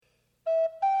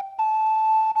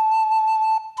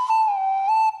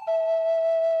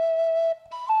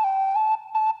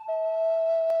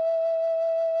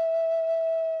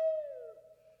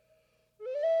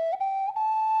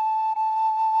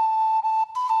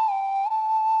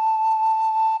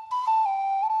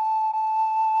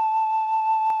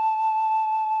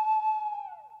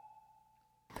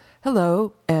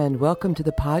Hello, and welcome to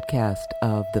the podcast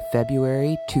of the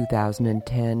February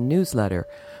 2010 newsletter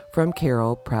from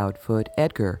Carol Proudfoot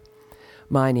Edgar.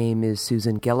 My name is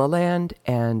Susan Gilliland,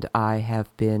 and I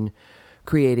have been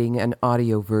creating an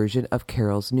audio version of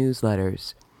Carol's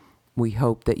newsletters. We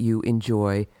hope that you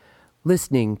enjoy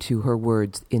listening to her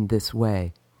words in this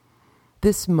way.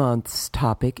 This month's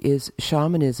topic is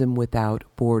Shamanism Without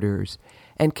Borders,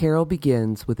 and Carol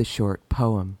begins with a short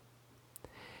poem.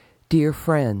 Dear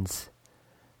friends,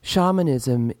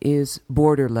 shamanism is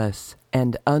borderless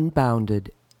and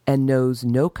unbounded and knows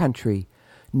no country,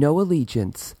 no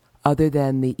allegiance other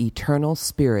than the eternal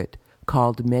spirit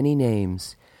called many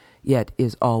names, yet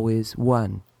is always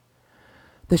one.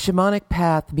 The shamanic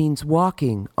path means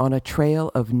walking on a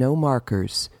trail of no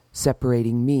markers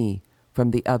separating me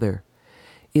from the other,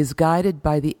 is guided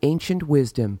by the ancient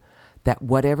wisdom that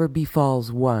whatever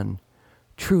befalls one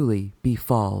truly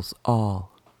befalls all.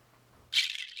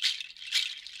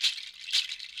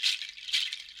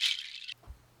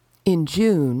 In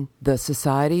June, the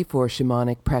Society for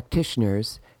Shamanic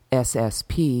Practitioners,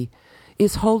 SSP,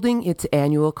 is holding its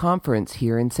annual conference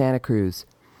here in Santa Cruz.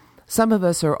 Some of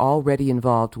us are already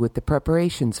involved with the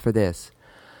preparations for this.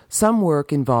 Some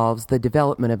work involves the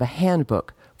development of a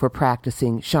handbook for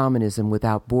practicing shamanism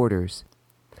without borders.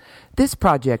 This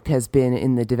project has been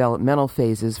in the developmental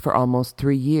phases for almost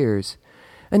 3 years.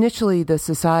 Initially, the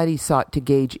Society sought to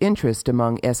gauge interest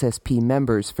among SSP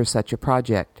members for such a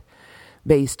project.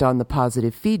 Based on the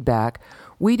positive feedback,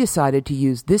 we decided to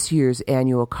use this year's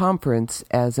annual conference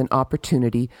as an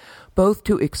opportunity both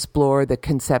to explore the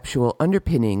conceptual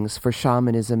underpinnings for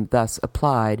shamanism thus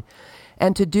applied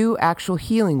and to do actual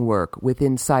healing work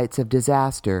within sites of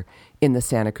disaster in the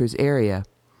Santa Cruz area.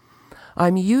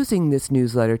 I'm using this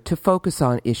newsletter to focus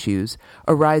on issues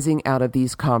arising out of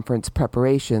these conference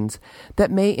preparations that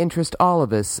may interest all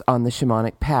of us on the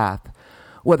shamanic path,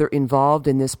 whether involved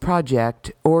in this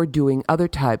project or doing other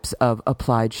types of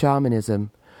applied shamanism.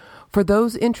 For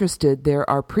those interested, there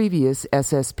are previous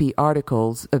SSP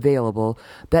articles available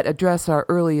that address our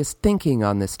earliest thinking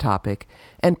on this topic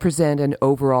and present an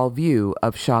overall view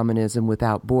of shamanism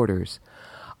without borders.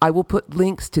 I will put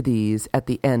links to these at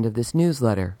the end of this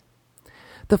newsletter.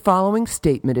 The following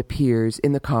statement appears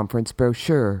in the conference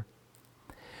brochure.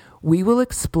 We will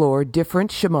explore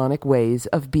different shamanic ways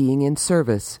of being in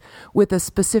service with a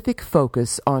specific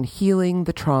focus on healing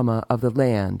the trauma of the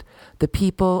land, the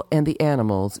people, and the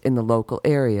animals in the local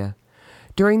area.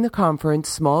 During the conference,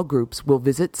 small groups will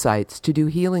visit sites to do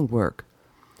healing work.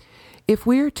 If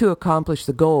we are to accomplish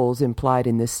the goals implied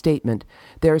in this statement,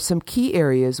 there are some key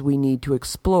areas we need to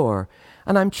explore,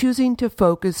 and I'm choosing to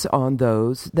focus on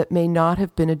those that may not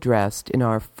have been addressed in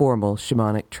our formal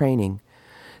shamanic training.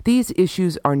 These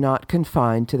issues are not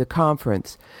confined to the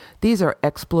conference. These are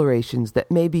explorations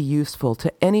that may be useful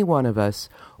to any one of us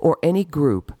or any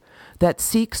group that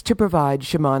seeks to provide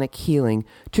shamanic healing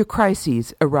to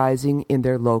crises arising in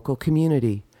their local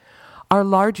community. Our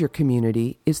larger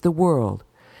community is the world.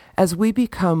 As we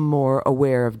become more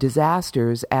aware of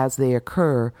disasters as they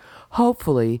occur,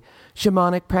 hopefully,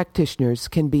 shamanic practitioners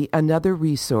can be another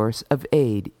resource of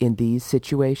aid in these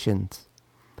situations.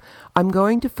 I'm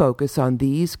going to focus on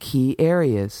these key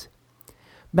areas: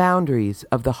 boundaries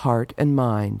of the heart and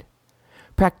mind,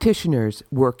 practitioners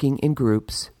working in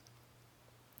groups,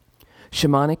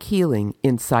 shamanic healing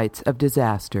in sites of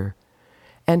disaster,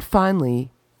 and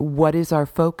finally, what is our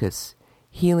focus?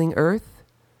 Healing Earth?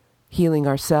 Healing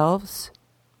ourselves?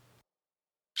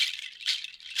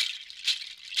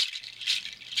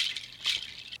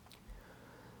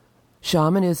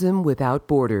 Shamanism Without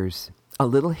Borders. A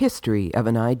little history of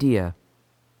an idea.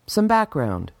 Some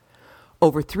background.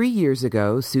 Over 3 years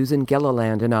ago, Susan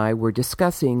Gilliland and I were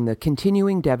discussing the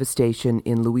continuing devastation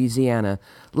in Louisiana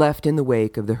left in the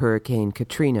wake of the Hurricane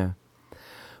Katrina.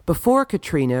 Before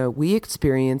Katrina, we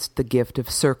experienced the gift of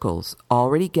circles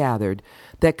already gathered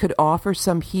that could offer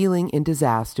some healing in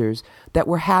disasters that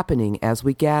were happening as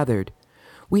we gathered.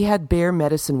 We had bear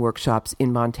medicine workshops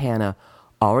in Montana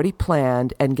already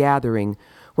planned and gathering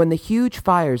when the huge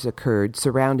fires occurred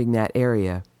surrounding that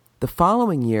area. The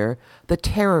following year, the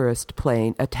terrorist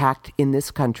plane attacked in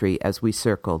this country as we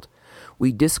circled.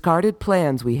 We discarded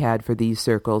plans we had for these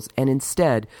circles and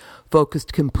instead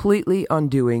focused completely on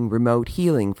doing remote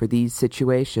healing for these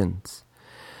situations.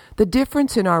 The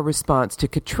difference in our response to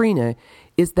Katrina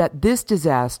is that this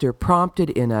disaster prompted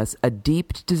in us a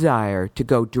deep desire to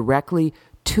go directly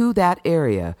to that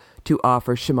area to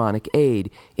offer shamanic aid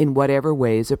in whatever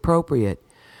ways appropriate.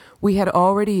 We had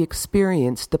already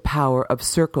experienced the power of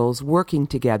circles working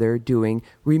together doing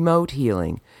remote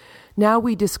healing. Now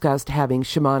we discussed having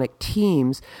shamanic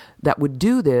teams that would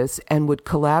do this and would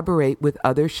collaborate with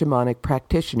other shamanic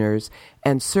practitioners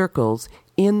and circles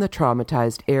in the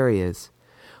traumatized areas.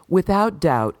 Without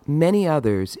doubt, many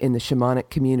others in the shamanic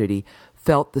community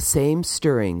felt the same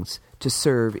stirrings to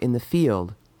serve in the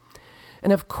field.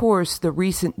 And of course, the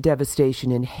recent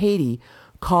devastation in Haiti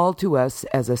called to us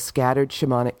as a scattered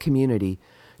shamanic community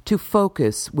to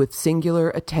focus with singular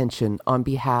attention on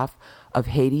behalf of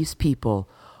Haiti's people,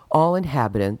 all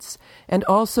inhabitants, and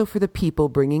also for the people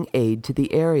bringing aid to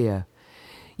the area.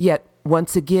 Yet,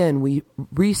 once again, we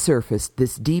resurfaced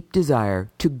this deep desire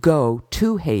to go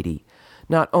to Haiti,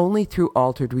 not only through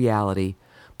altered reality,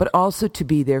 but also to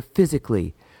be there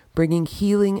physically, bringing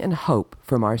healing and hope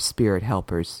from our spirit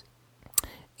helpers.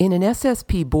 In an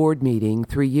SSP board meeting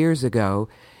 3 years ago,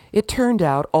 it turned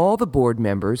out all the board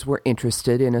members were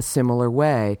interested in a similar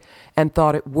way and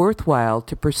thought it worthwhile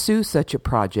to pursue such a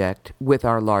project with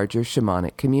our larger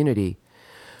shamanic community.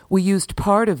 We used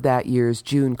part of that year's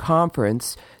June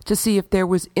conference to see if there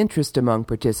was interest among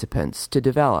participants to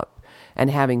develop, and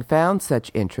having found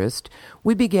such interest,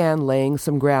 we began laying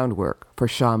some groundwork for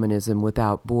Shamanism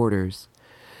Without Borders.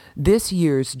 This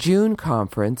year's June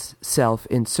conference, Self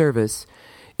in Service,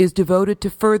 is devoted to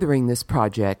furthering this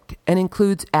project and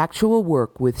includes actual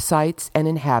work with sites and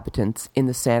inhabitants in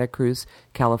the Santa Cruz,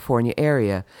 California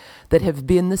area that have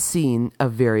been the scene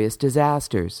of various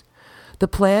disasters. The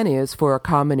plan is for a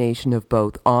combination of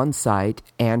both on-site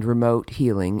and remote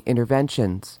healing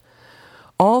interventions.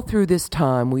 All through this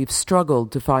time, we've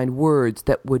struggled to find words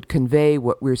that would convey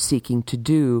what we're seeking to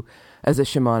do as a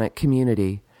shamanic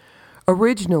community.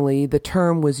 Originally, the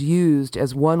term was used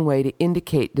as one way to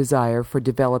indicate desire for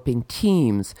developing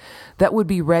teams that would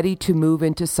be ready to move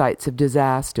into sites of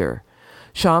disaster.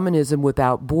 Shamanism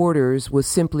Without Borders was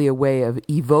simply a way of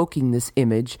evoking this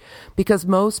image because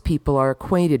most people are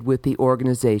acquainted with the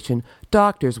organization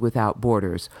Doctors Without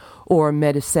Borders, or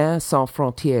Médecins Sans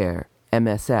Frontières,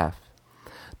 MSF.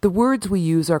 The words we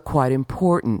use are quite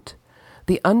important.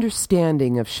 The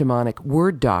understanding of shamanic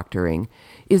word doctoring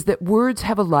is that words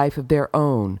have a life of their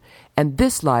own, and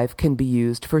this life can be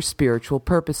used for spiritual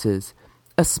purposes,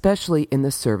 especially in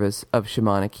the service of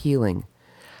shamanic healing.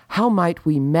 How might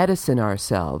we medicine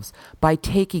ourselves by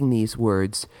taking these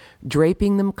words,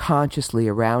 draping them consciously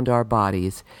around our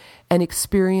bodies, and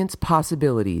experience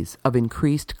possibilities of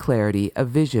increased clarity of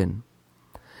vision?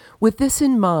 With this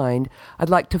in mind, I'd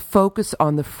like to focus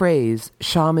on the phrase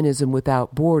Shamanism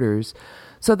Without Borders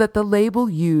so that the label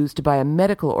used by a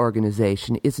medical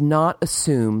organization is not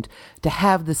assumed to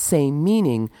have the same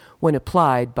meaning when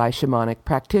applied by shamanic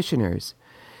practitioners.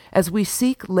 As we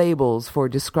seek labels for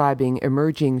describing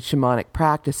emerging shamanic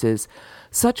practices,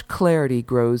 such clarity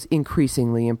grows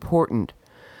increasingly important.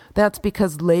 That's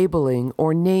because labeling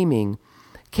or naming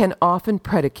can often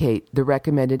predicate the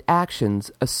recommended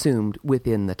actions assumed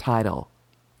within the title.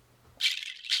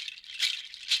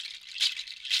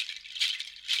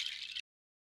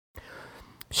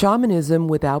 Shamanism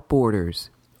Without Borders,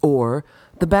 or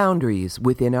the boundaries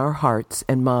within our hearts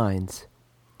and minds.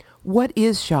 What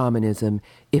is shamanism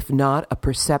if not a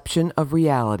perception of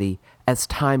reality as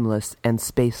timeless and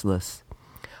spaceless?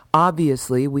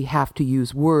 Obviously, we have to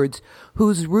use words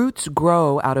whose roots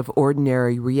grow out of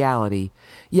ordinary reality,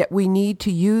 yet we need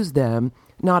to use them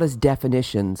not as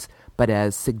definitions, but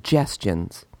as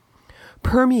suggestions.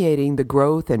 Permeating the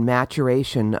growth and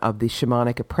maturation of the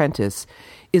shamanic apprentice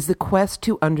is the quest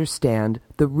to understand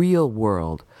the real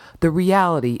world, the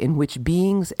reality in which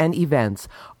beings and events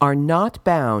are not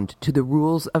bound to the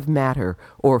rules of matter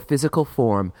or physical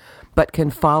form, but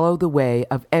can follow the way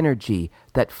of energy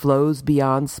that flows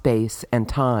beyond space and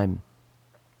time.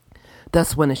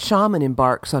 Thus, when a shaman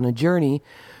embarks on a journey,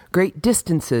 great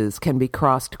distances can be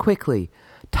crossed quickly,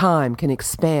 time can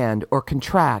expand or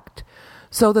contract,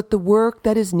 so that the work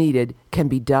that is needed can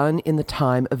be done in the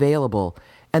time available,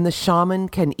 and the shaman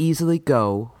can easily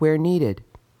go where needed.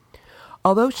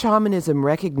 Although shamanism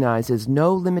recognizes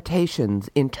no limitations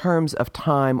in terms of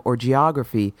time or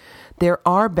geography, there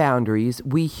are boundaries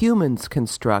we humans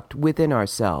construct within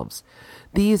ourselves.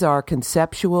 These are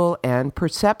conceptual and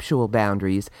perceptual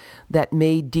boundaries that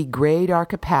may degrade our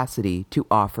capacity to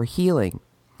offer healing.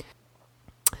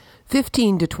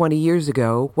 15 to 20 years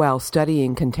ago, while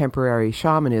studying contemporary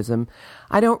shamanism,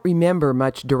 I don't remember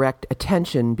much direct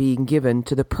attention being given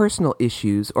to the personal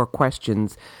issues or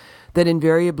questions that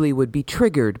invariably would be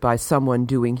triggered by someone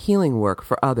doing healing work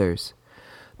for others.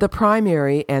 The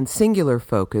primary and singular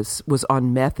focus was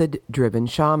on method-driven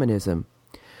shamanism.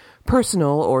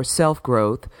 Personal or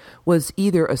self-growth was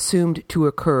either assumed to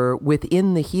occur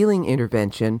within the healing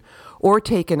intervention or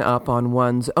taken up on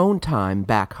one's own time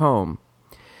back home.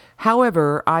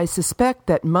 However, I suspect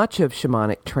that much of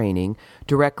shamanic training,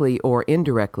 directly or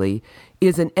indirectly,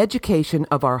 is an education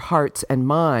of our hearts and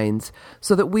minds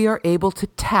so that we are able to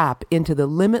tap into the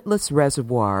limitless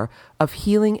reservoir of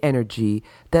healing energy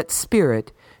that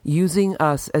Spirit, using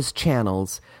us as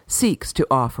channels, seeks to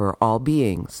offer all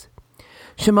beings.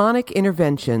 Shamanic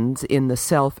interventions in the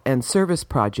Self and Service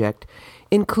Project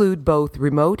include both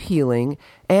remote healing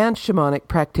and shamanic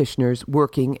practitioners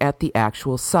working at the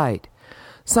actual site.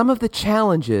 Some of the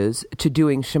challenges to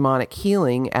doing shamanic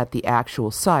healing at the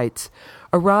actual sites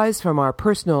arise from our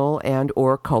personal and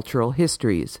or cultural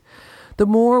histories. The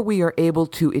more we are able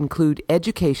to include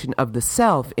education of the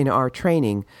self in our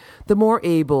training, the more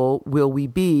able will we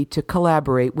be to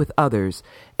collaborate with others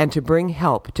and to bring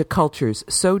help to cultures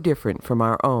so different from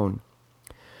our own.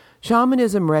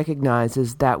 Shamanism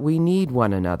recognizes that we need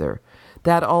one another,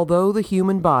 that although the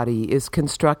human body is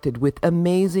constructed with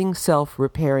amazing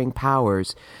self-repairing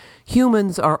powers,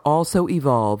 humans are also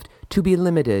evolved to be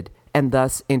limited and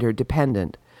thus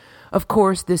interdependent. Of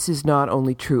course, this is not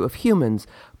only true of humans,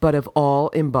 but of all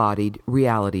embodied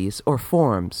realities or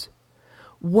forms.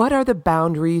 What are the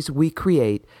boundaries we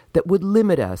create that would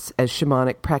limit us as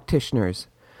shamanic practitioners?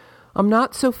 I'm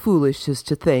not so foolish as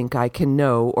to think I can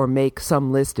know or make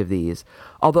some list of these,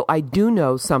 although I do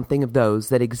know something of those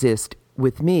that exist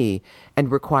with me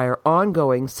and require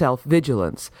ongoing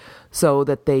self-vigilance so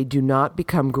that they do not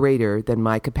become greater than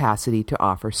my capacity to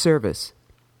offer service.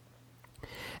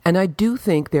 And I do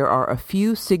think there are a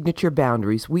few signature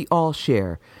boundaries we all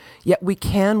share, yet we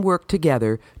can work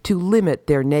together to limit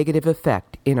their negative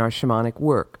effect in our shamanic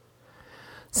work.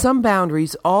 Some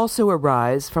boundaries also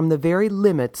arise from the very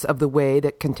limits of the way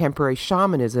that contemporary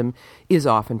shamanism is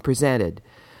often presented.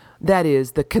 That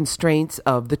is, the constraints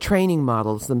of the training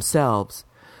models themselves.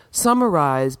 Some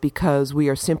arise because we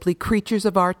are simply creatures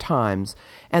of our times,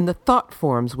 and the thought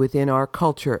forms within our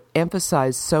culture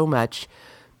emphasize so much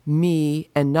me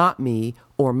and not me,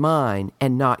 or mine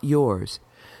and not yours.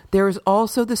 There is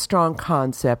also the strong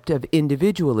concept of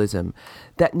individualism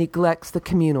that neglects the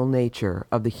communal nature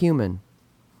of the human.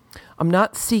 I'm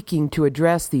not seeking to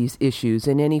address these issues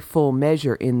in any full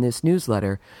measure in this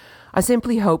newsletter. I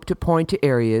simply hope to point to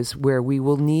areas where we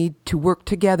will need to work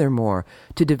together more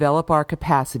to develop our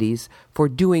capacities for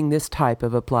doing this type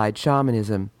of applied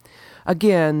shamanism.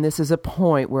 Again, this is a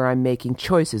point where I'm making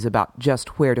choices about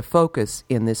just where to focus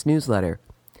in this newsletter.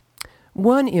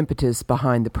 One impetus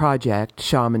behind the project,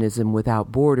 Shamanism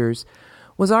Without Borders,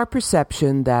 was our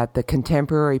perception that the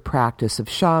contemporary practice of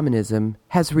shamanism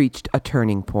has reached a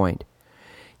turning point.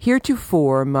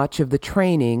 Heretofore, much of the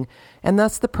training, and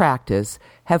thus the practice,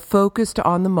 have focused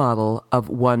on the model of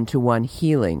one-to-one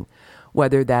healing,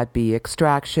 whether that be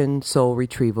extraction, soul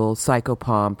retrieval,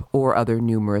 psychopomp, or other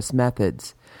numerous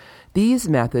methods. These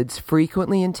methods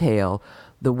frequently entail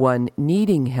the one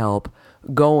needing help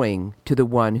going to the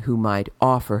one who might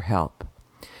offer help.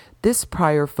 This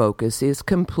prior focus is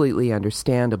completely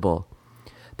understandable.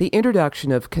 The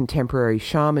introduction of contemporary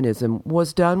shamanism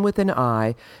was done with an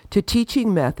eye to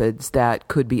teaching methods that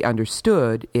could be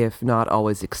understood, if not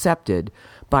always accepted,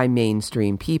 by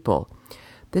mainstream people.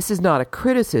 This is not a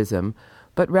criticism,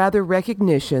 but rather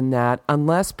recognition that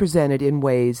unless presented in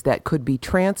ways that could be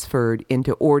transferred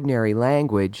into ordinary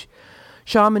language,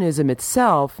 shamanism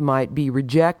itself might be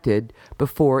rejected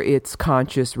before its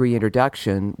conscious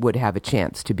reintroduction would have a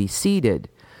chance to be seeded.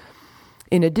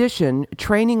 In addition,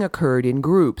 training occurred in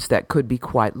groups that could be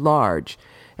quite large,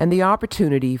 and the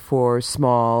opportunity for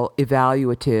small,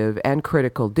 evaluative, and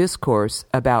critical discourse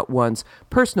about one's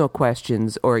personal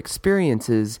questions or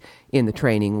experiences in the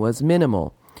training was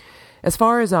minimal. As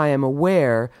far as I am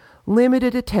aware,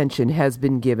 limited attention has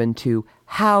been given to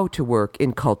how to work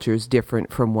in cultures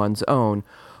different from one's own,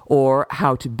 or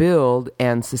how to build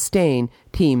and sustain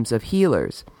teams of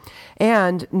healers.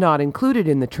 And not included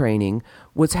in the training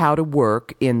was how to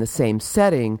work in the same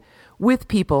setting with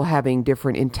people having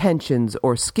different intentions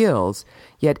or skills,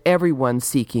 yet everyone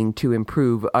seeking to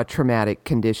improve a traumatic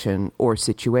condition or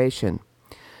situation.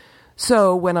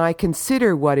 So when I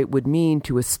consider what it would mean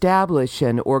to establish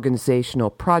an organizational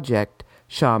project,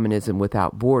 Shamanism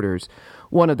Without Borders,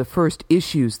 one of the first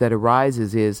issues that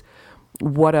arises is,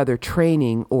 what other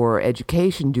training or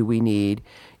education do we need,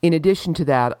 in addition to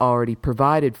that already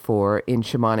provided for in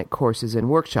shamanic courses and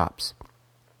workshops?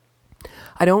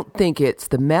 I don't think it's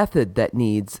the method that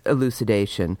needs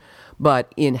elucidation,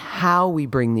 but in how we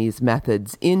bring these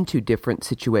methods into different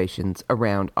situations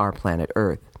around our planet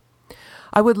Earth.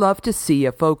 I would love to see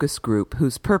a focus group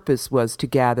whose purpose was to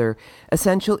gather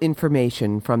essential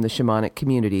information from the shamanic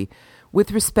community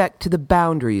with respect to the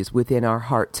boundaries within our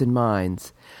hearts and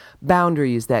minds,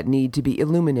 boundaries that need to be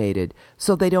illuminated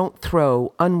so they don't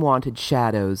throw unwanted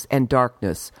shadows and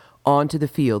darkness onto the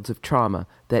fields of trauma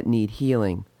that need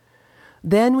healing.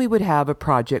 Then we would have a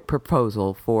project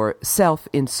proposal for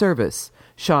self-in-service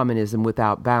shamanism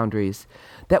without boundaries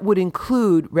that would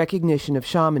include recognition of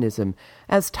shamanism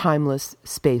as timeless,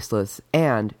 spaceless,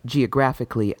 and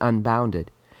geographically unbounded.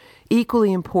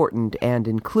 Equally important and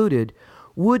included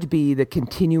would be the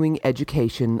continuing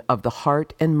education of the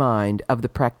heart and mind of the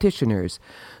practitioners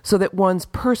so that one's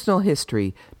personal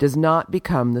history does not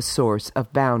become the source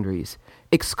of boundaries,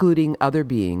 excluding other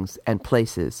beings and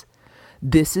places.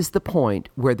 This is the point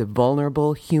where the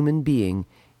vulnerable human being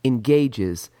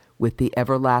engages with the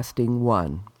everlasting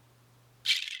one.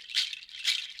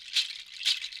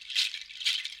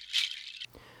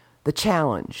 The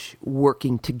challenge,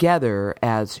 working together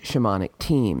as shamanic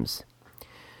teams.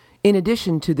 In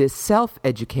addition to this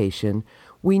self-education,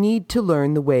 we need to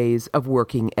learn the ways of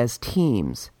working as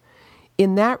teams.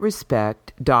 In that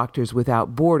respect, Doctors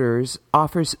Without Borders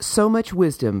offers so much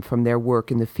wisdom from their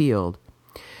work in the field.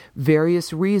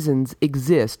 Various reasons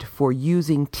exist for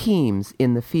using teams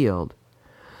in the field.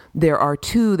 There are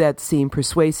two that seem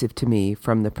persuasive to me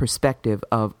from the perspective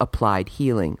of applied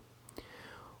healing.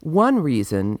 One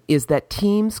reason is that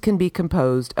teams can be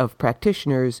composed of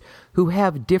practitioners who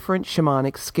have different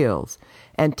shamanic skills,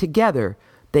 and together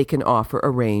they can offer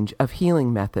a range of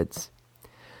healing methods.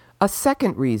 A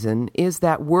second reason is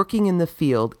that working in the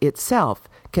field itself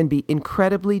can be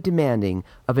incredibly demanding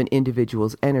of an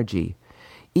individual's energy.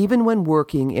 Even when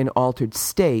working in altered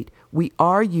state, we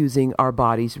are using our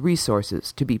body's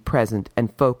resources to be present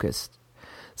and focused.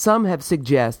 Some have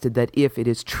suggested that if it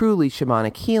is truly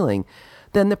shamanic healing,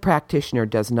 then the practitioner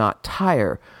does not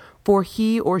tire, for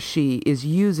he or she is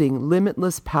using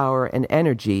limitless power and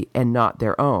energy and not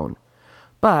their own.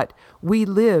 But we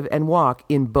live and walk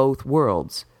in both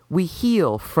worlds. We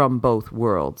heal from both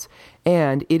worlds,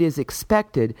 and it is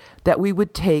expected that we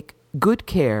would take good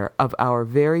care of our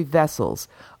very vessels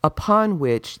upon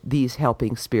which these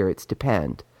helping spirits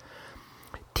depend.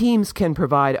 Teams can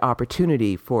provide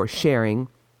opportunity for sharing,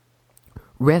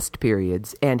 rest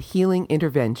periods, and healing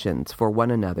interventions for one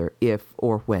another if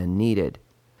or when needed.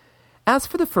 As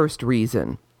for the first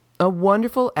reason, a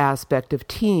wonderful aspect of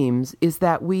teams is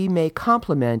that we may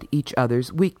complement each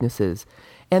other's weaknesses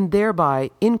and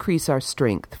thereby increase our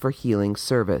strength for healing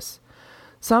service.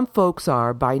 Some folks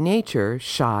are, by nature,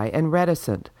 shy and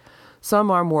reticent.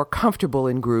 Some are more comfortable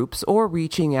in groups or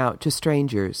reaching out to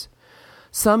strangers.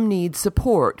 Some need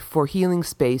support for healing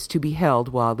space to be held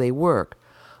while they work.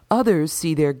 Others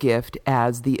see their gift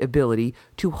as the ability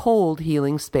to hold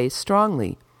healing space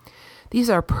strongly. These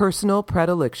are personal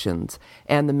predilections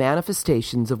and the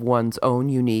manifestations of one's own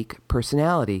unique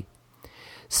personality.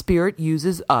 Spirit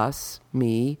uses us,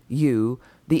 me, you,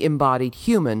 the embodied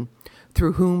human,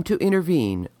 through whom to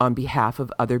intervene on behalf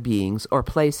of other beings or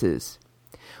places.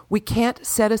 We can't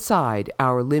set aside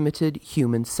our limited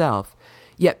human self,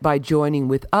 yet by joining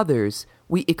with others,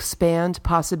 we expand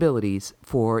possibilities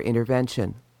for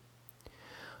intervention.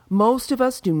 Most of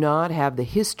us do not have the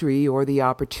history or the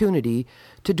opportunity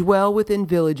to dwell within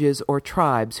villages or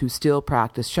tribes who still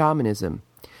practice shamanism.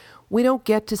 We don't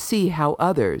get to see how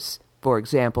others, for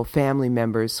example, family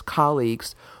members,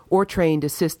 colleagues, or trained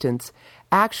assistants,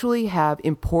 actually have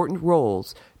important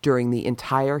roles during the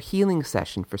entire healing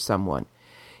session for someone.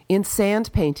 In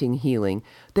sand painting healing,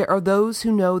 there are those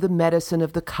who know the medicine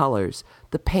of the colors,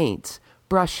 the paints,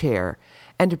 brush hair,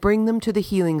 and bring them to the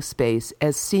healing space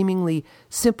as seemingly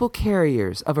simple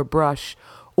carriers of a brush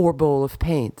or bowl of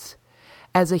paints.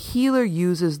 As a healer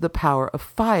uses the power of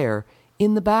fire,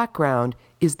 in the background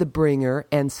is the bringer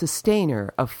and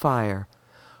sustainer of fire.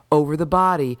 Over the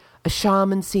body, a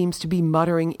shaman seems to be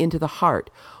muttering into the heart,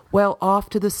 while off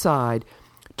to the side,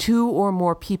 two or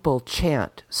more people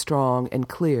chant strong and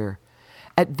clear.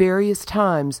 At various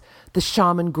times, the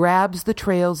shaman grabs the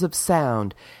trails of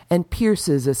sound and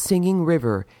pierces a singing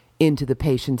river into the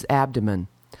patient's abdomen.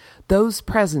 Those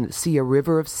present see a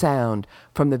river of sound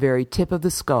from the very tip of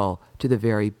the skull to the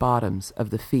very bottoms of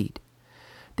the feet.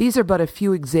 These are but a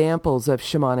few examples of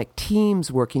shamanic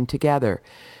teams working together,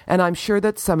 and I'm sure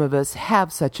that some of us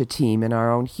have such a team in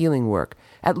our own healing work,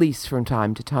 at least from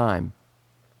time to time.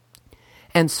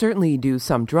 And certainly do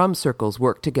some drum circles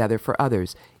work together for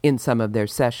others in some of their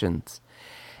sessions.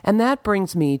 And that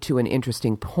brings me to an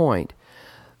interesting point.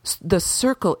 The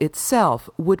circle itself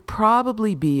would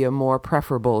probably be a more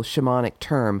preferable shamanic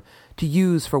term to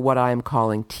use for what I am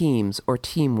calling teams or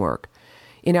teamwork.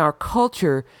 In our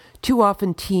culture, too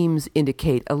often teams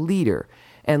indicate a leader,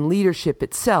 and leadership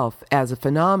itself as a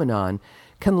phenomenon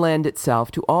can lend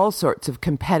itself to all sorts of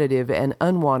competitive and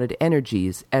unwanted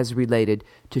energies as related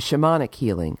to shamanic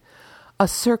healing. A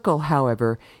circle,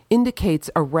 however, indicates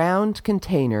a round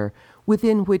container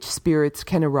within which spirits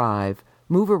can arrive,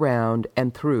 move around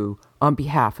and through on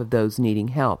behalf of those needing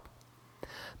help.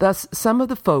 Thus, some of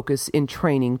the focus in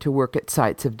training to work at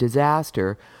sites of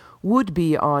disaster would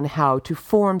be on how to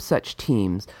form such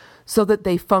teams so that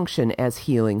they function as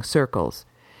healing circles.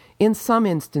 In some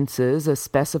instances, a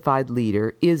specified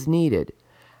leader is needed.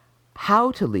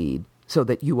 How to lead so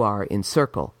that you are in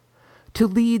circle. To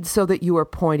lead so that you are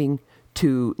pointing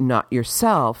to not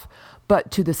yourself,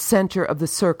 but to the center of the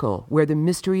circle where the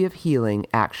mystery of healing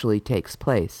actually takes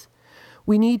place.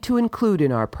 We need to include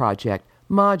in our project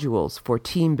modules for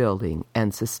team building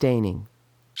and sustaining.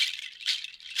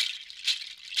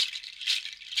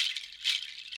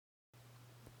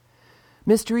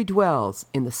 Mystery dwells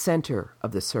in the center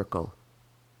of the circle.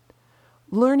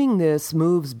 Learning this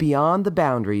moves beyond the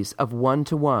boundaries of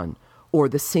one-to-one or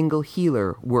the single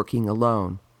healer working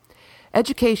alone.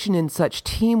 Education in such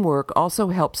teamwork also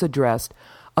helps address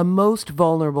a most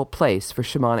vulnerable place for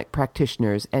shamanic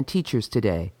practitioners and teachers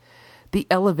today, the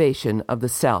elevation of the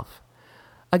self.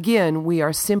 Again, we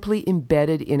are simply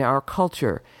embedded in our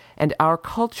culture, and our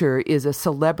culture is a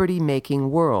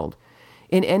celebrity-making world.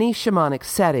 In any shamanic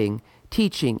setting,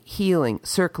 teaching, healing,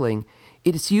 circling,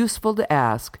 it is useful to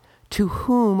ask, to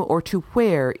whom or to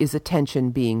where is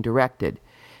attention being directed?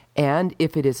 And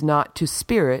if it is not to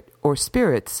spirit or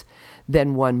spirits,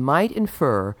 then one might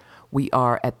infer we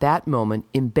are at that moment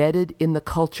embedded in the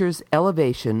culture's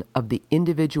elevation of the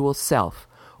individual self,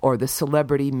 or the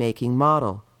celebrity-making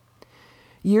model.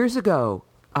 Years ago,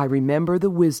 I remember the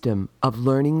wisdom of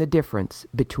learning the difference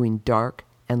between dark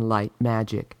and light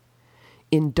magic.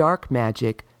 In dark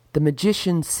magic, the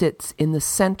magician sits in the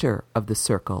center of the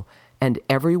circle, and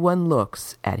everyone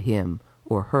looks at him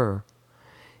or her.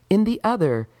 In the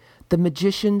other, the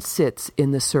magician sits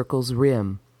in the circle's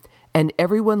rim, and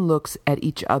everyone looks at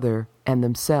each other and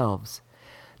themselves.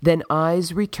 Then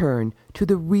eyes return to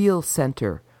the real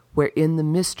center, wherein the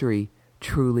mystery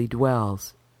truly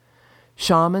dwells.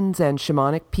 Shamans and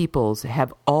shamanic peoples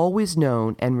have always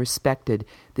known and respected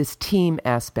this team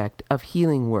aspect of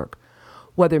healing work,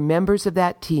 whether members of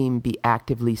that team be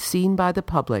actively seen by the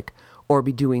public or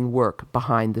be doing work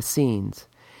behind the scenes.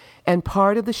 And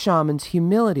part of the shaman's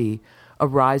humility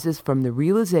arises from the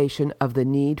realization of the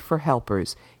need for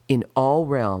helpers in all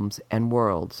realms and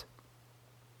worlds.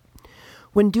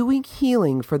 When doing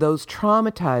healing for those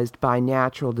traumatized by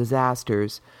natural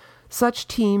disasters, such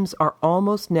teams are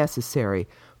almost necessary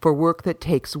for work that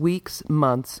takes weeks,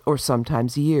 months, or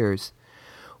sometimes years.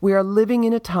 We are living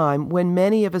in a time when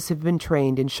many of us have been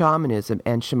trained in shamanism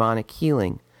and shamanic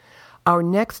healing. Our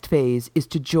next phase is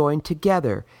to join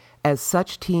together as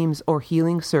such teams or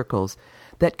healing circles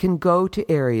that can go to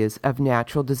areas of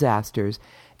natural disasters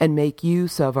and make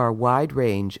use of our wide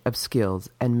range of skills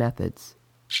and methods.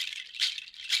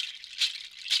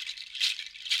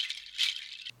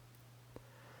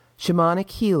 Shamanic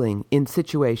healing in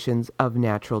situations of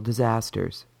natural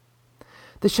disasters.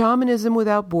 The Shamanism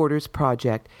Without Borders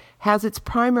project has its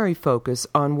primary focus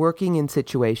on working in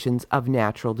situations of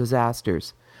natural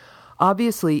disasters.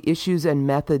 Obviously, issues and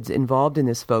methods involved in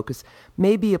this focus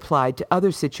may be applied to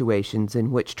other situations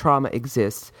in which trauma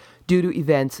exists due to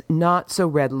events not so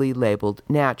readily labeled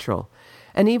natural.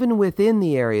 And even within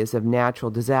the areas of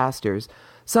natural disasters,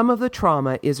 some of the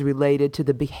trauma is related to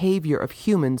the behavior of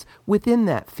humans within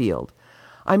that field.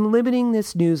 I'm limiting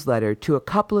this newsletter to a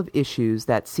couple of issues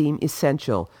that seem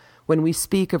essential when we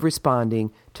speak of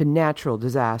responding to natural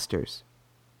disasters.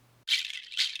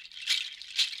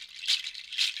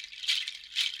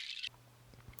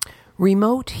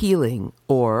 Remote healing,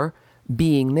 or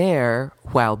being there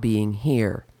while being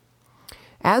here.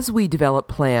 As we develop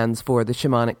plans for the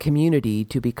shamanic community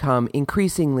to become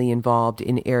increasingly involved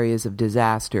in areas of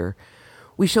disaster,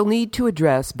 we shall need to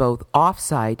address both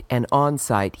off-site and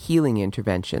on-site healing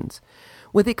interventions.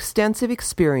 With extensive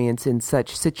experience in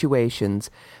such situations,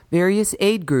 various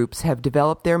aid groups have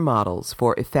developed their models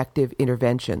for effective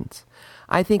interventions.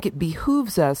 I think it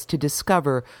behooves us to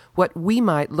discover what we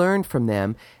might learn from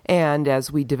them and,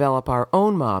 as we develop our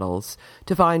own models,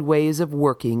 to find ways of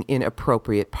working in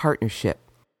appropriate partnership.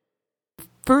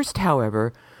 First,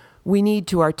 however, we need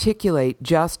to articulate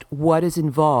just what is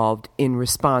involved in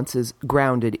responses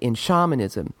grounded in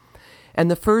shamanism. And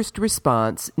the first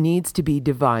response needs to be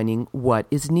divining what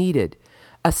is needed,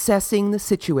 assessing the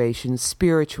situation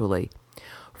spiritually.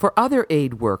 For other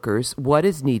aid workers, what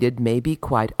is needed may be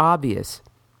quite obvious.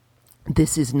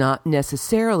 This is not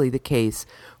necessarily the case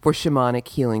for shamanic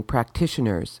healing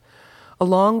practitioners.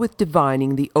 Along with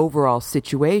divining the overall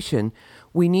situation,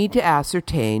 we need to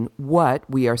ascertain what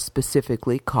we are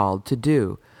specifically called to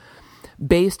do.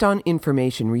 Based on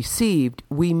information received,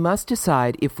 we must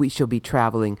decide if we shall be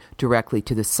traveling directly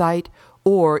to the site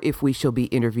or if we shall be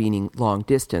intervening long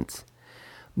distance.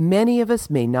 Many of us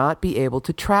may not be able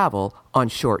to travel on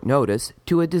short notice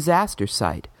to a disaster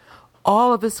site.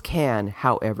 All of us can,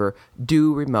 however,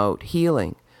 do remote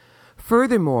healing.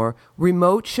 Furthermore,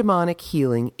 remote shamanic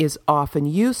healing is often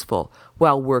useful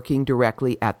while working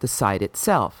directly at the site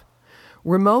itself.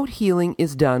 Remote healing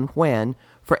is done when,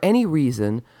 for any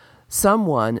reason,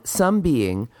 someone, some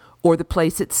being, or the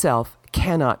place itself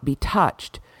cannot be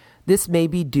touched. This may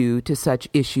be due to such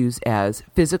issues as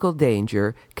physical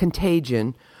danger,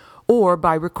 contagion, or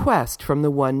by request from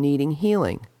the one needing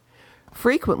healing.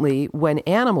 Frequently, when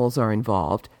animals are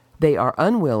involved, they are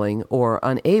unwilling or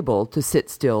unable to sit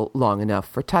still long enough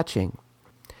for touching.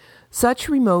 Such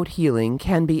remote healing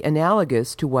can be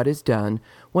analogous to what is done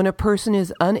when a person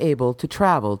is unable to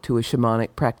travel to a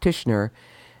shamanic practitioner,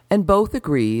 and both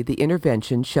agree the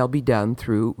intervention shall be done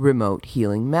through remote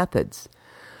healing methods.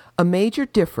 A major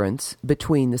difference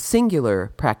between the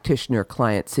singular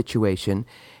practitioner-client situation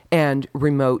and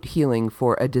remote healing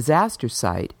for a disaster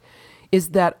site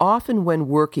is that often when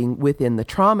working within the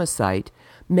trauma site,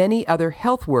 many other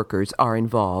health workers are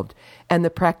involved, and the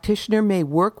practitioner may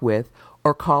work with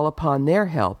or call upon their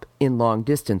help in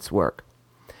long-distance work.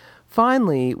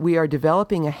 Finally, we are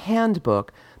developing a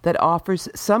handbook that offers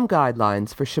some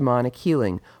guidelines for shamanic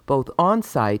healing, both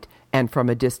on-site and from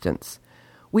a distance.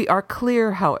 We are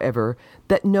clear, however,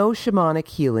 that no shamanic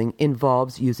healing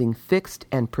involves using fixed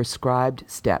and prescribed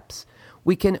steps.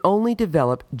 We can only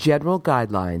develop general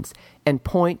guidelines and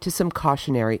point to some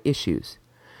cautionary issues.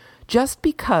 Just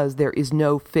because there is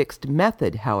no fixed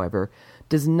method, however,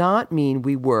 does not mean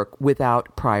we work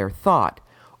without prior thought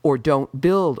or don't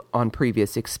build on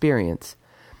previous experience.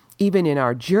 Even in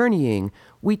our journeying,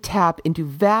 we tap into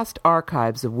vast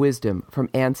archives of wisdom from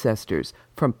ancestors,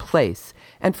 from place,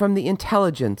 and from the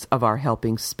intelligence of our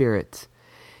helping spirits.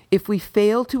 If we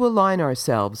fail to align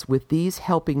ourselves with these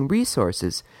helping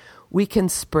resources, we can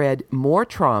spread more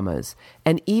traumas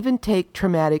and even take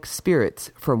traumatic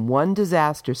spirits from one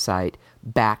disaster site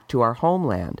back to our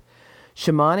homeland.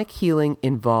 Shamanic healing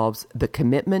involves the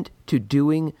commitment to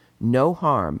doing no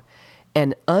harm,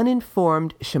 and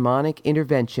uninformed shamanic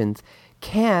interventions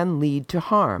can lead to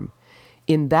harm.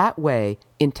 In that way,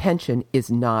 intention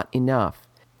is not enough.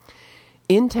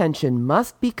 Intention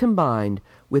must be combined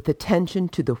with attention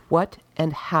to the what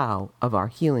and how of our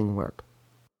healing work.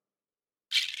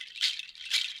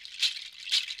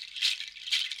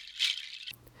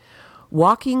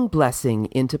 Walking blessing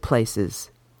into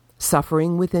places,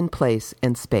 suffering within place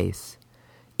and space.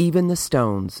 Even the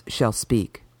stones shall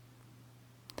speak.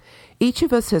 Each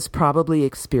of us has probably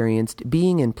experienced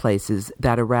being in places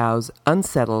that arouse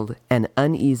unsettled and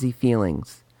uneasy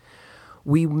feelings.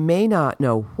 We may not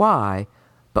know why,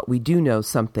 but we do know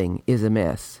something is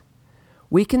amiss.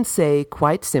 We can say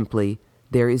quite simply,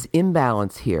 there is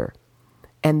imbalance here,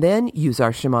 and then use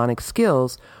our shamanic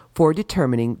skills for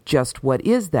determining just what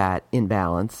is that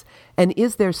imbalance, and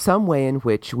is there some way in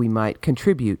which we might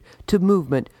contribute to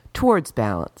movement towards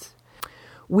balance.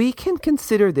 We can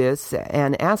consider this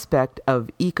an aspect of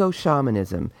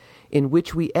eco-shamanism, in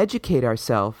which we educate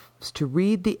ourselves to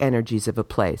read the energies of a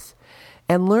place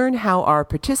and learn how our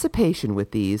participation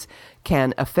with these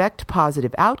can affect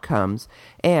positive outcomes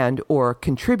and or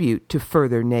contribute to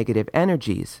further negative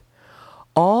energies.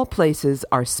 All places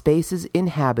are spaces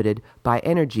inhabited by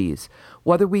energies,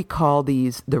 whether we call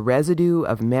these the residue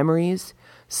of memories,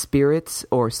 spirits,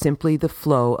 or simply the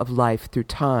flow of life through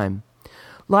time.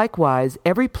 Likewise,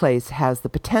 every place has the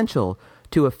potential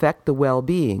to affect the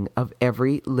well-being of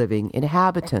every living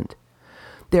inhabitant.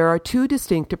 There are two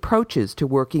distinct approaches to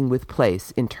working with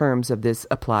place in terms of this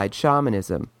applied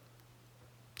shamanism.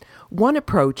 One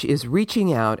approach is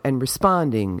reaching out and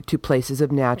responding to places of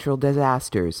natural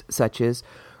disasters, such as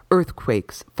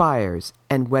earthquakes, fires,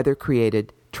 and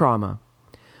weather-created trauma.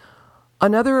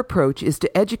 Another approach is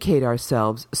to educate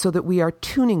ourselves so that we are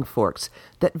tuning forks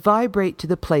that vibrate to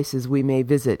the places we may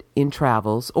visit in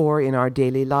travels or in our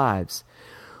daily lives.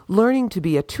 Learning to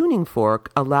be a tuning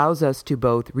fork allows us to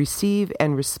both receive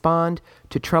and respond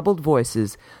to troubled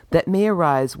voices that may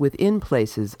arise within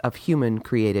places of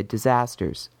human-created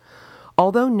disasters.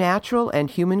 Although natural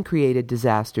and human-created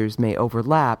disasters may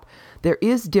overlap, there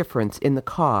is difference in the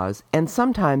cause and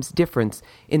sometimes difference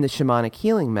in the shamanic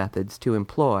healing methods to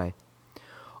employ.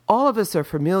 All of us are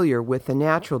familiar with the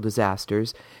natural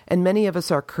disasters, and many of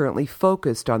us are currently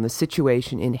focused on the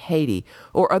situation in Haiti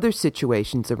or other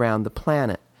situations around the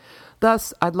planet.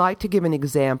 Thus, I'd like to give an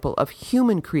example of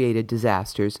human-created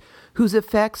disasters whose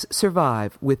effects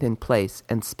survive within place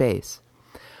and space.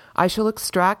 I shall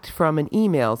extract from an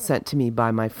email sent to me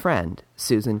by my friend,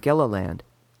 Susan Gilliland.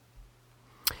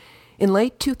 In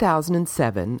late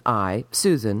 2007, I,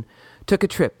 Susan, took a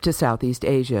trip to Southeast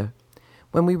Asia.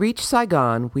 When we reached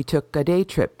Saigon, we took a day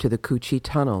trip to the Cu Chi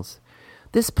tunnels.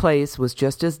 This place was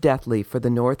just as deathly for the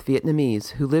North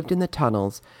Vietnamese who lived in the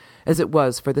tunnels as it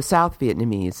was for the South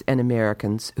Vietnamese and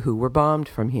Americans who were bombed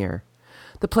from here.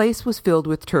 The place was filled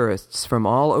with tourists from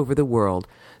all over the world,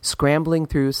 scrambling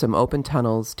through some open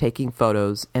tunnels, taking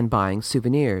photos, and buying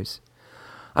souvenirs.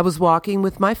 I was walking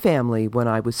with my family when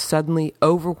I was suddenly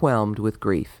overwhelmed with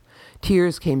grief.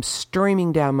 Tears came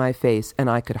streaming down my face, and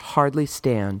I could hardly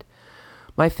stand.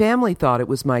 My family thought it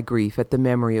was my grief at the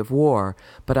memory of war,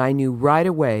 but I knew right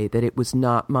away that it was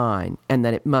not mine and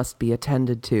that it must be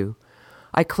attended to.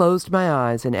 I closed my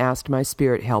eyes and asked my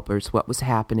spirit helpers what was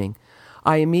happening.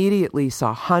 I immediately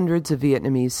saw hundreds of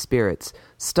Vietnamese spirits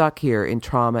stuck here in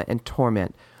trauma and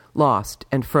torment, lost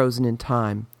and frozen in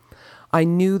time. I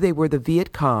knew they were the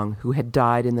Viet Cong who had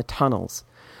died in the tunnels.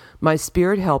 My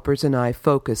spirit helpers and I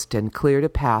focused and cleared a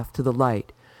path to the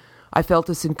light. I felt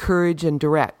us encourage and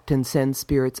direct and send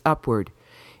spirits upward.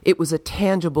 It was a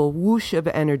tangible whoosh of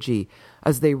energy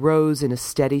as they rose in a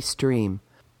steady stream.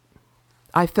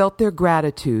 I felt their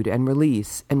gratitude and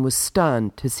release and was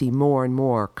stunned to see more and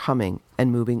more coming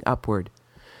and moving upward.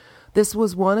 This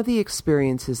was one of the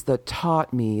experiences that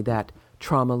taught me that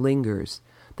trauma lingers,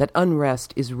 that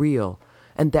unrest is real,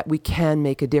 and that we can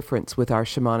make a difference with our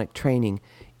shamanic training,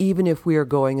 even if we are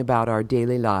going about our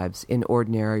daily lives in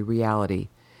ordinary reality.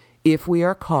 If we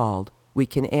are called, we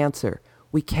can answer,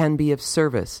 we can be of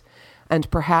service, and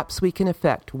perhaps we can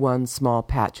affect one small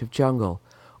patch of jungle,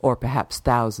 or perhaps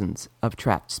thousands of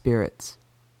trapped spirits.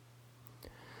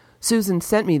 Susan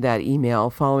sent me that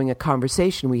email following a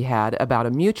conversation we had about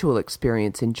a mutual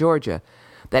experience in Georgia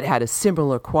that had a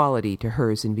similar quality to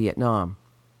hers in Vietnam.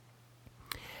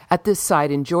 At this site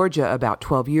in Georgia about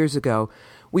 12 years ago,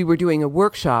 we were doing a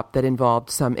workshop that involved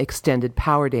some extended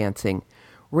power dancing.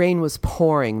 Rain was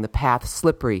pouring, the path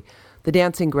slippery, the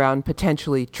dancing ground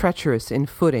potentially treacherous in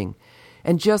footing,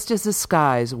 and just as the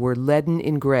skies were leaden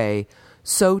in gray,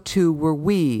 so too were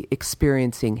we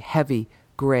experiencing heavy,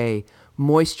 gray,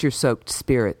 moisture-soaked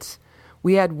spirits.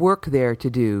 We had work there to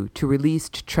do to release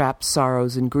trapped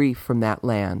sorrows and grief from that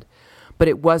land, but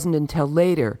it wasn't until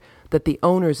later that the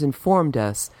owners informed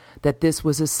us that this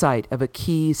was a site of a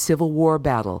key Civil War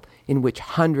battle in which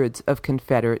hundreds of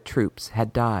Confederate troops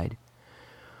had died.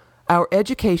 Our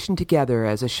education together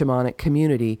as a shamanic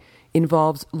community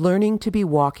involves learning to be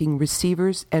walking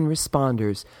receivers and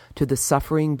responders to the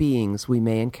suffering beings we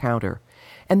may encounter,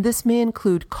 and this may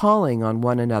include calling on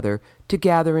one another to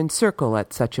gather in circle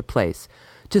at such a place,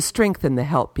 to strengthen the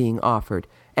help being offered,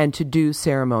 and to do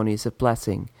ceremonies of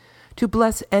blessing. To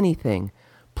bless anything,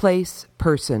 place,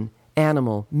 person,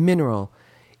 animal, mineral,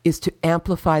 is to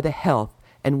amplify the health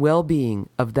and well-being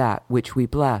of that which we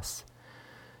bless.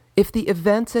 If the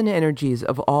events and energies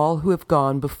of all who have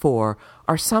gone before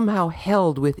are somehow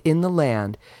held within the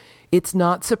land, it's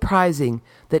not surprising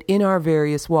that in our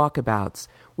various walkabouts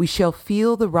we shall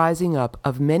feel the rising up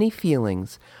of many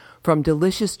feelings, from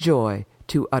delicious joy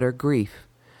to utter grief.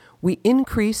 We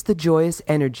increase the joyous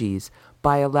energies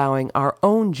by allowing our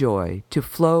own joy to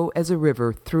flow as a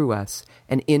river through us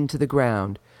and into the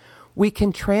ground. We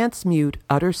can transmute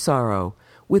utter sorrow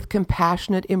with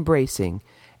compassionate embracing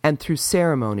and through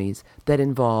ceremonies that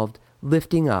involved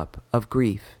lifting up of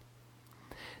grief.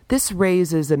 This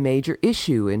raises a major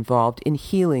issue involved in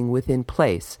healing within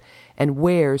place and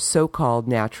where so-called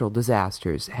natural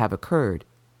disasters have occurred.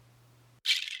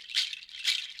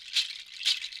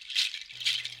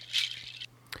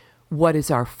 What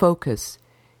is our focus?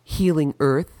 Healing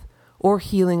Earth or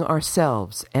healing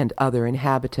ourselves and other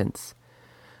inhabitants?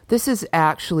 This is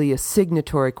actually a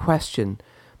signatory question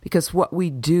because what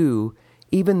we do,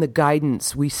 even the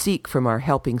guidance we seek from our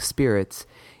helping spirits,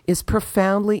 is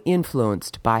profoundly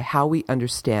influenced by how we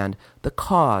understand the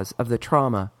cause of the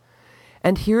trauma.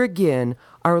 And here again,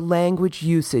 our language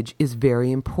usage is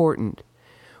very important.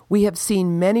 We have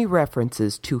seen many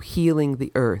references to healing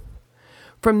the earth.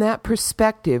 From that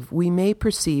perspective, we may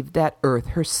perceive that Earth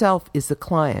herself is the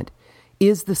client,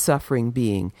 is the suffering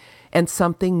being, and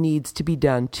something needs to be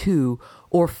done to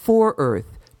or for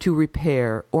Earth to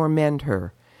repair or mend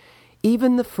her.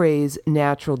 Even the phrase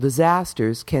natural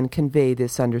disasters can convey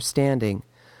this understanding.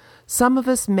 Some of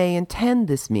us may intend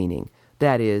this meaning,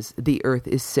 that is, the earth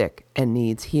is sick and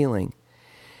needs healing.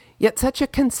 Yet such a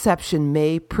conception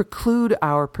may preclude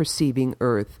our perceiving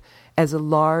earth as a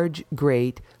large,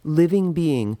 great, living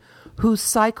being whose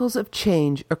cycles of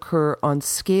change occur on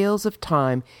scales of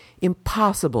time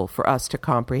impossible for us to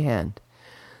comprehend.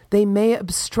 They may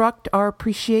obstruct our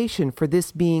appreciation for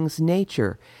this being's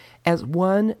nature as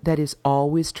one that is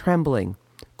always trembling,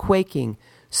 quaking,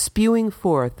 spewing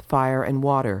forth fire and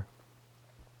water.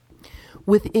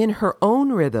 Within her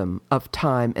own rhythm of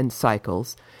time and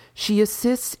cycles, she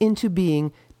assists into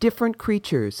being different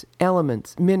creatures,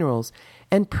 elements, minerals,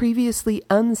 and previously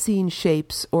unseen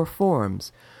shapes or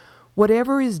forms.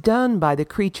 Whatever is done by the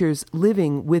creatures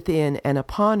living within and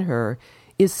upon her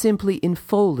is simply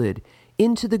enfolded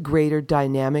into the greater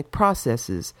dynamic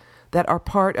processes that are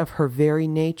part of her very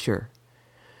nature.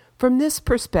 From this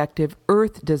perspective,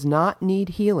 Earth does not need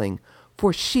healing,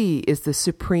 for she is the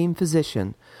supreme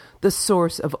physician, the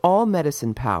source of all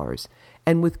medicine powers,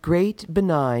 and with great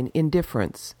benign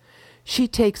indifference. She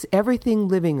takes everything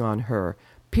living on her,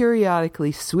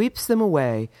 periodically sweeps them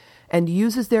away, and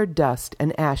uses their dust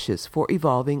and ashes for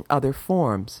evolving other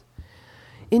forms.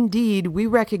 Indeed, we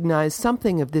recognize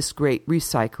something of this great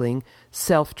recycling,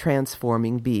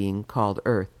 self-transforming being called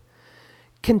Earth.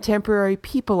 Contemporary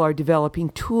people are developing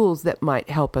tools that might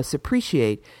help us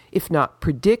appreciate, if not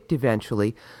predict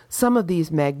eventually, some of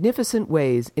these magnificent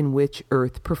ways in which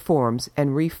Earth performs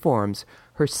and reforms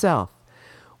herself.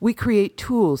 We create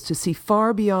tools to see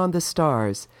far beyond the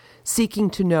stars, seeking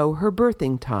to know her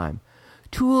birthing time,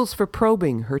 tools for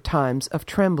probing her times of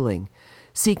trembling,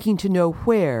 seeking to know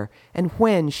where and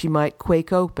when she might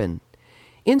quake open,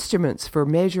 instruments for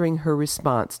measuring her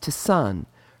response to sun,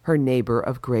 her neighbor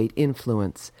of great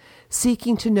influence,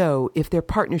 seeking to know if their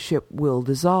partnership will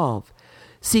dissolve,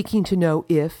 seeking to know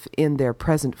if, in their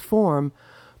present form,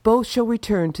 both shall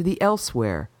return to the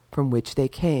elsewhere from which they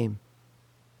came.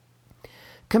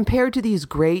 Compared to these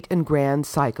great and grand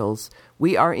cycles,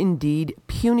 we are indeed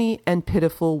puny and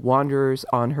pitiful wanderers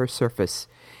on her surface,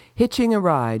 hitching a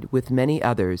ride with many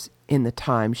others in the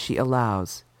time she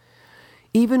allows.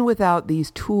 Even without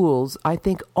these tools, I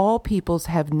think all peoples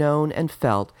have known and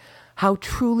felt how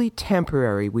truly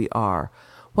temporary we are,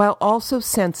 while also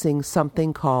sensing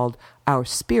something called our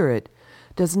spirit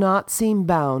does not seem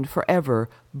bound forever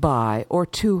by or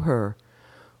to her.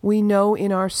 We know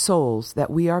in our souls that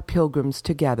we are pilgrims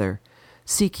together,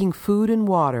 seeking food and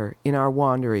water in our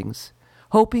wanderings,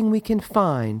 hoping we can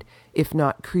find, if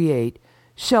not create,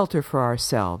 shelter for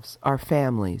ourselves, our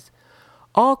families.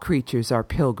 All creatures are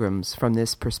pilgrims from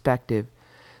this perspective.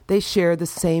 They share the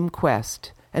same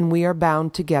quest, and we are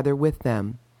bound together with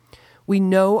them. We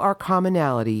know our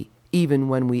commonality even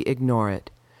when we ignore it.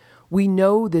 We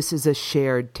know this is a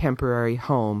shared temporary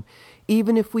home,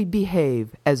 even if we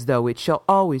behave as though it shall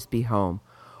always be home,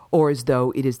 or as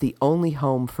though it is the only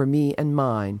home for me and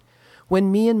mine,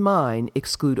 when me and mine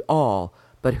exclude all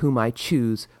but whom I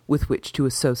choose with which to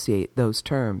associate those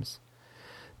terms.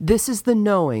 This is the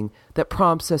knowing that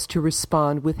prompts us to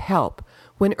respond with help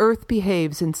when Earth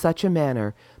behaves in such a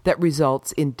manner that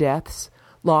results in deaths,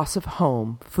 loss of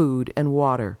home, food, and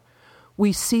water.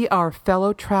 We see our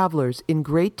fellow travelers in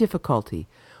great difficulty,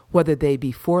 whether they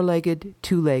be four-legged,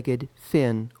 two-legged,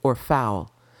 fin, or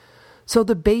fowl. So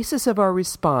the basis of our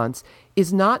response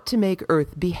is not to make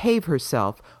Earth behave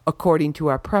herself according to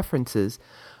our preferences,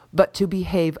 but to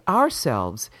behave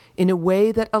ourselves in a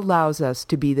way that allows us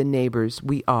to be the neighbors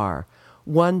we are,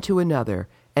 one to another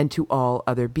and to all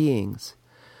other beings.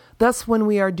 Thus, when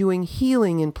we are doing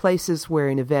healing in places where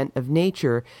an event of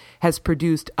nature has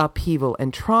produced upheaval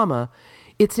and trauma,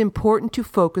 it's important to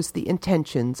focus the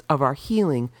intentions of our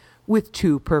healing with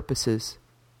two purposes.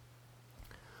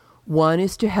 One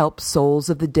is to help souls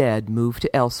of the dead move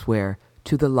to elsewhere,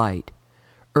 to the light.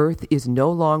 Earth is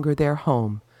no longer their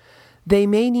home. They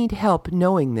may need help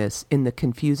knowing this in the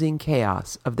confusing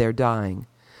chaos of their dying.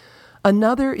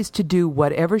 Another is to do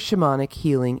whatever shamanic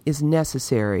healing is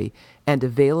necessary and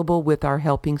available with our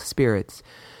helping spirits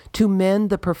to mend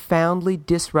the profoundly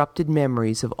disrupted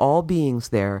memories of all beings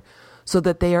there so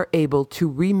that they are able to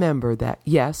remember that,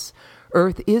 yes,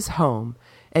 Earth is home,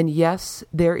 and yes,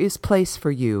 there is place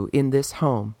for you in this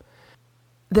home.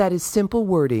 That is simple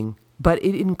wording, but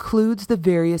it includes the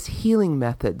various healing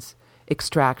methods,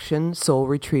 extraction, soul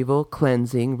retrieval,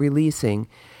 cleansing, releasing,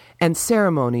 and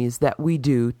ceremonies that we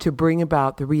do to bring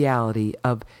about the reality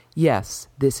of, yes,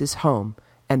 this is home,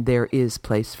 and there is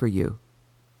place for you.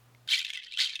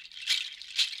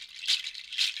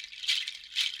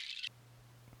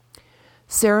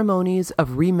 Ceremonies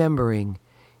of remembering,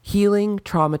 healing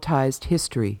traumatized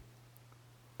history.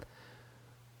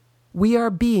 We are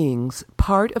beings,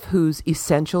 part of whose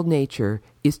essential nature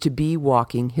is to be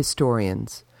walking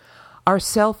historians. Our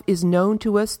self is known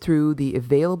to us through the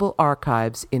available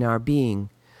archives in our being.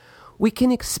 We can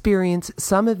experience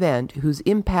some event whose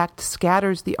impact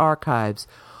scatters the archives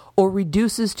or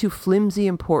reduces to flimsy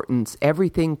importance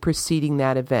everything preceding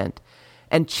that event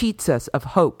and cheats us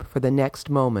of hope for the next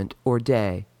moment or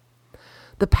day.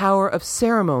 The power of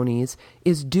ceremonies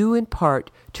is due in part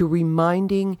to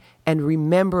reminding and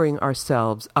remembering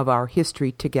ourselves of our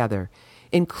history together,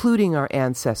 including our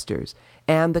ancestors,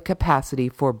 and the capacity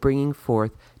for bringing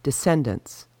forth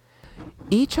descendants.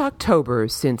 Each October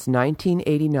since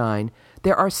 1989,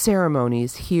 there are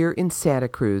ceremonies here in Santa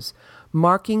Cruz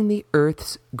marking the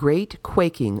Earth's great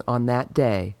quaking on that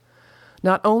day.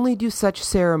 Not only do such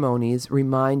ceremonies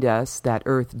remind us that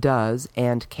Earth does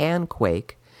and can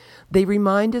quake, they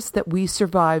remind us that we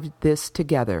survived this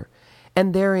together,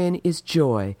 and therein is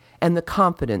joy and the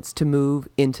confidence to move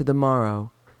into the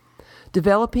morrow.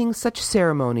 Developing such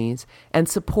ceremonies and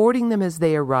supporting them as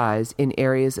they arise in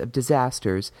areas of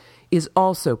disasters is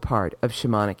also part of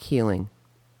shamanic healing.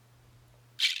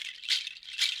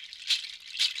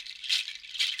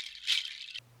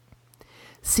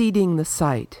 Seeding the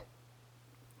site.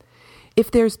 If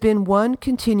there's been one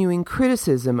continuing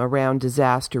criticism around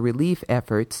disaster relief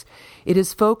efforts, it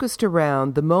is focused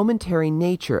around the momentary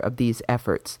nature of these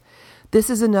efforts. This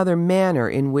is another manner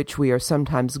in which we are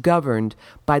sometimes governed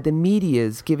by the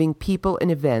media's giving people and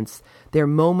events their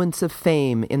moments of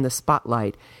fame in the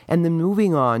spotlight and then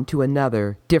moving on to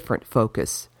another, different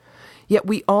focus. Yet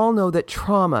we all know that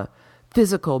trauma,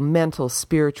 physical, mental,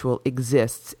 spiritual,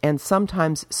 exists and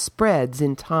sometimes spreads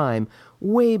in time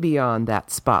way beyond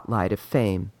that spotlight of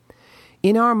fame.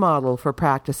 In our model for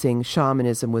practicing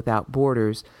shamanism without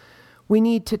borders, we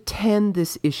need to tend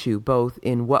this issue both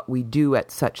in what we do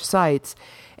at such sites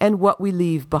and what we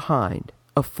leave behind,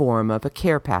 a form of a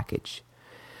care package.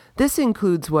 This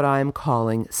includes what I am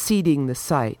calling seeding the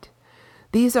site.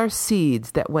 These are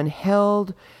seeds that when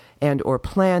held and or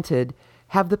planted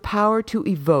have the power to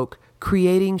evoke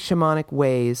creating shamanic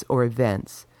ways or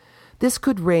events. This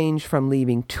could range from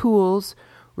leaving tools,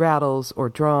 rattles, or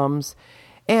drums,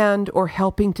 and or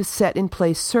helping to set in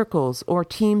place circles or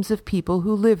teams of people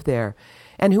who live there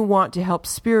and who want to help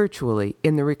spiritually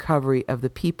in the recovery of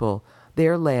the people,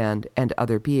 their land, and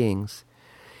other beings.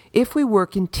 If we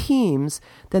work in teams,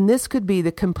 then this could be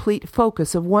the complete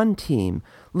focus of one team,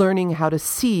 learning how to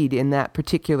seed in that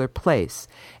particular place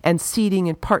and seeding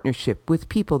in partnership with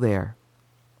people there.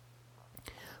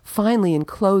 Finally, in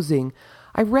closing,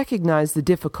 I recognize the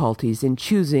difficulties in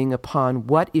choosing upon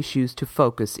what issues to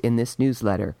focus in this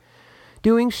newsletter.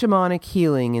 Doing shamanic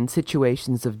healing in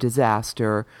situations of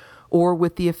disaster or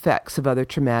with the effects of other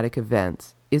traumatic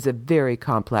events is a very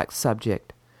complex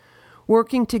subject.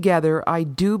 Working together, I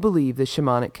do believe the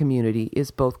shamanic community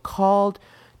is both called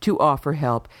to offer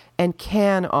help and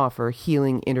can offer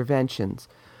healing interventions.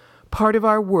 Part of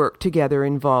our work together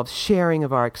involves sharing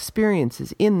of our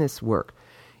experiences in this work.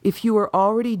 If you are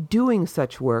already doing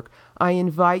such work, I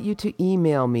invite you to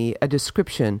email me a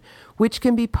description, which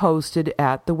can be posted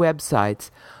at the websites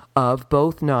of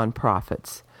both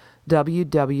nonprofits,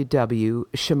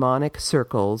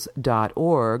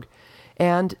 www.shamaniccircles.org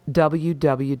and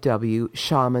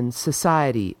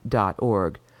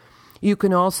www.shamansociety.org. You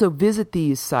can also visit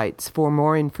these sites for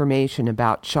more information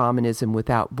about Shamanism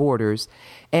Without Borders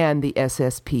and the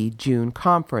SSP June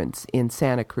Conference in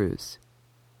Santa Cruz.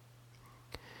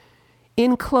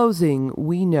 In closing,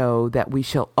 we know that we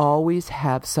shall always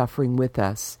have suffering with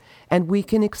us, and we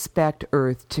can expect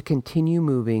Earth to continue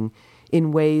moving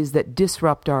in ways that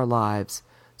disrupt our lives,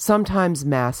 sometimes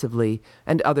massively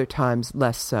and other times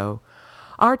less so.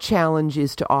 Our challenge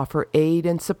is to offer aid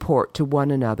and support to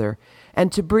one another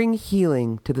and to bring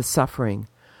healing to the suffering.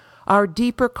 Our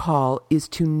deeper call is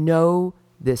to know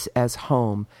this as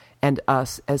home and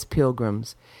us as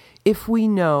pilgrims. If we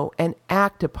know and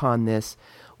act upon this,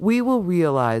 we will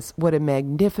realize what a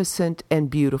magnificent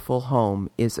and beautiful home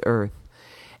is Earth,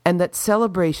 and that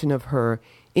celebration of her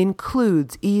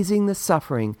includes easing the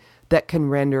suffering that can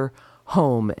render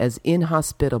home as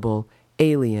inhospitable,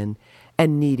 alien,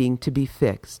 and needing to be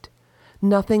fixed.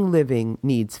 Nothing living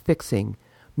needs fixing.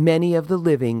 Many of the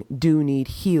living do need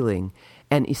healing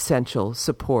and essential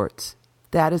supports.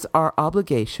 That is our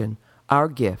obligation, our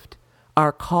gift,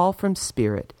 our call from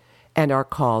Spirit, and our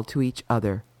call to each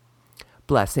other.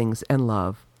 Blessings and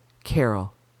love,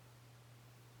 Carol.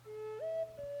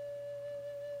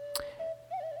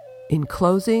 In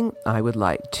closing, I would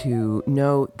like to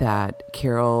note that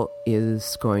Carol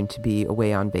is going to be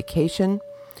away on vacation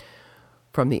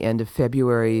from the end of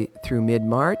February through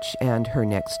mid-March, and her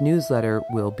next newsletter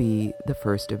will be the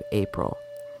 1st of April.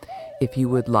 If you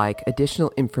would like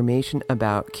additional information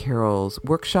about Carol's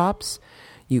workshops,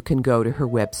 you can go to her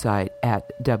website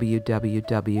at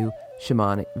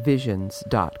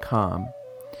www.shamanicvisions.com.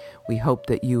 We hope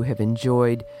that you have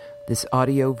enjoyed this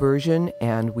audio version,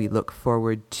 and we look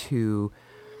forward to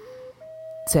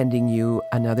sending you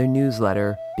another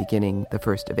newsletter beginning the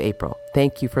 1st of April.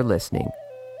 Thank you for listening.